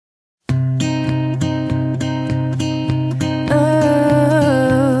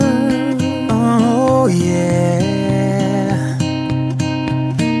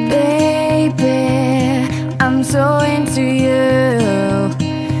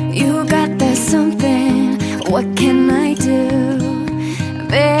something, what can I do?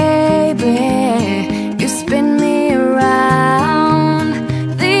 Baby, you spin me around.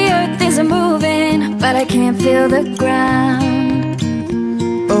 The earth is moving, but I can't feel the ground.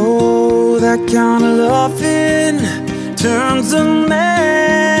 Oh, that kind of loving turns a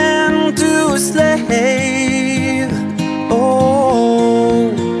man to a slave.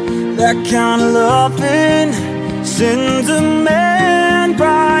 Oh, that kind of loving sends a man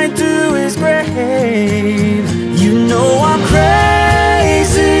right to his grave. You know I'm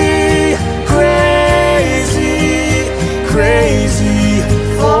crazy, crazy, crazy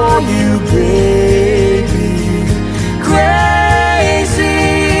for you, baby. Crazy,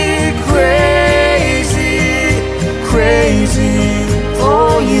 crazy, crazy for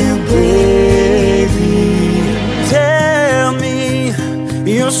you, baby. Tell me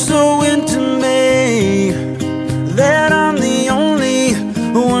you're so into me that I'm the only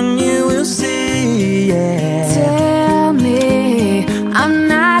one you will see, yeah. Tell me I'm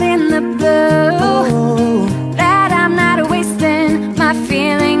not in the blue, that I'm not wasting my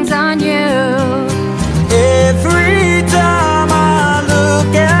feelings on you. Every time I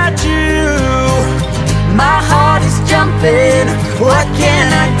look at you, my heart is jumping. What can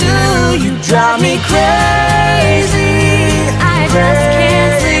I do? You drive me crazy. I just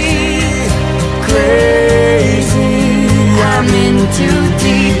can't sleep. Crazy, I'm in too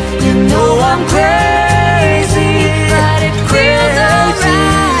deep. You know I'm crazy, but it feels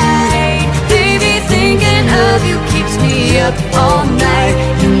alright. Baby, thinking of you keeps me up all night.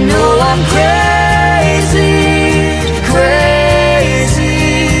 You know I'm crazy, crazy,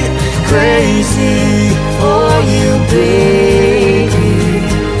 crazy for you, baby.